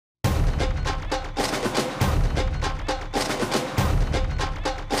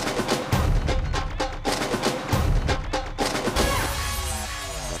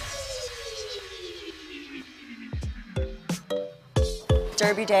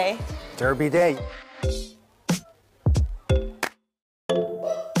Derby day. Derby day.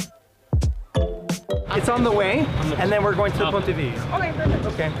 It's on the way, and then we're going to the Ponte Villa. Okay, perfect.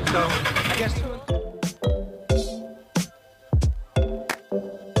 Okay, so I guess.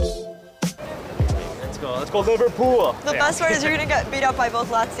 Let's go Liverpool. The best part is you're gonna get beat up by both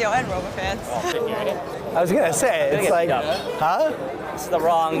Lazio and Roma fans. I was gonna say, it's like, huh? It's the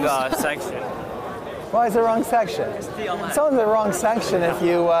wrong section. Why is the wrong section? It's on the wrong section if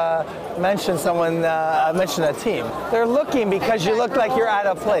you mention a team. They're looking because you look like you're out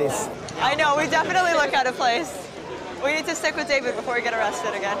of place. I know, we definitely look out of place. We need to stick with David before we get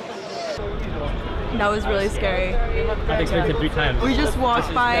arrested again. That was really scary. I've experienced it 3 times. We just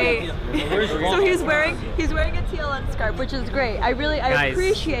walked by. So he's wearing a TLN scarf, which is great. I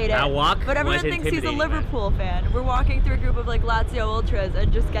appreciate it. But everyone thinks he's a Liverpool fan. We're walking through a group of like Lazio ultras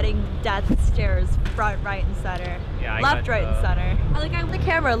and just getting death stares front, right, and center. Yeah, left, right, and center. The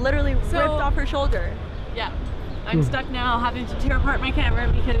camera literally ripped off her shoulder. Yeah, I'm stuck now having to tear apart my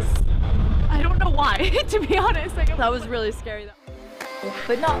camera because I don't know why, to be honest. That was really scary though.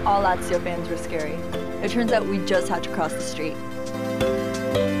 But not all Lazio fans were scary. It turns out we just had to cross the street.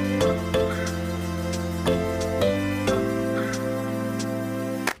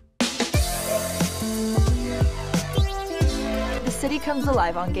 The city comes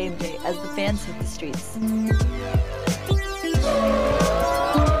alive on game day as the fans hit the streets.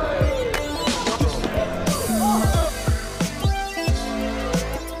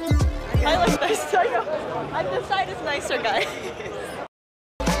 I look nice, I know. This side is nicer, guys.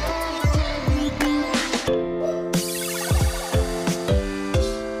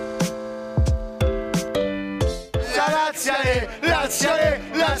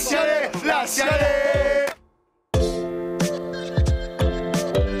 Laziale.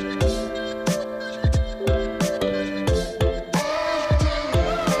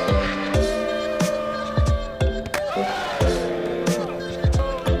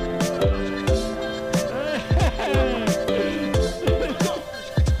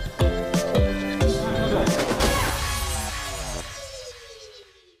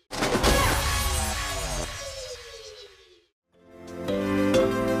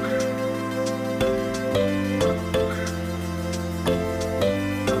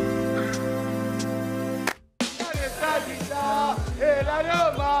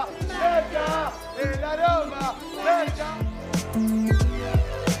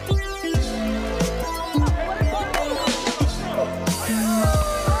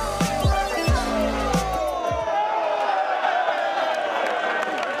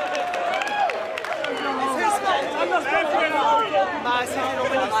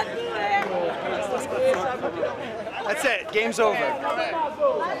 That's it, game's over.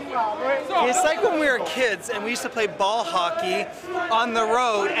 It's like when we were kids and we used to play ball hockey on the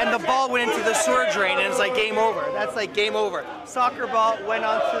road and the ball went into the sewer drain and it's like game over. That's like game over. Soccer ball went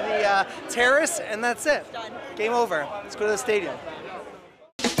onto the terrace and that's it. Game over. Let's go to the stadium.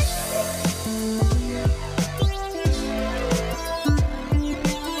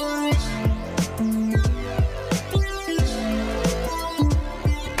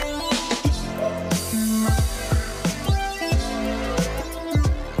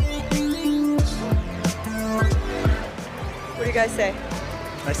 What do you guys say?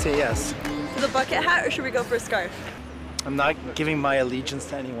 I say yes. For the bucket hat, or should we go for a scarf? I'm not giving my allegiance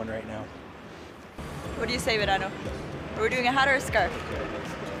to anyone right now. What do you say, Verano? Are we doing a hat or a scarf?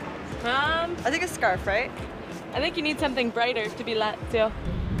 I think a scarf, right? I think you need something brighter to be Lazio.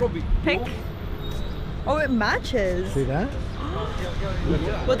 Pink? Oh, it matches. See that?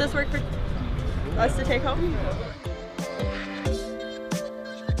 Will this work for us to take home?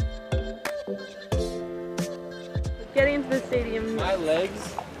 Getting into the stadium. My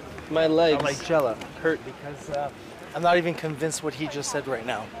legs. Like Jella hurt because I'm not even convinced what he just said right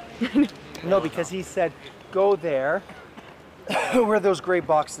now. No, because he said, go there, where those gray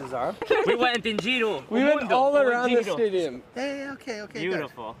boxes are. We went in Giro. We went all around the stadium. Yeah, okay,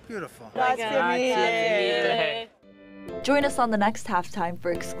 Beautiful. Good. Beautiful. Join us on the next halftime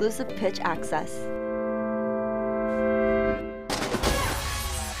for exclusive pitch access.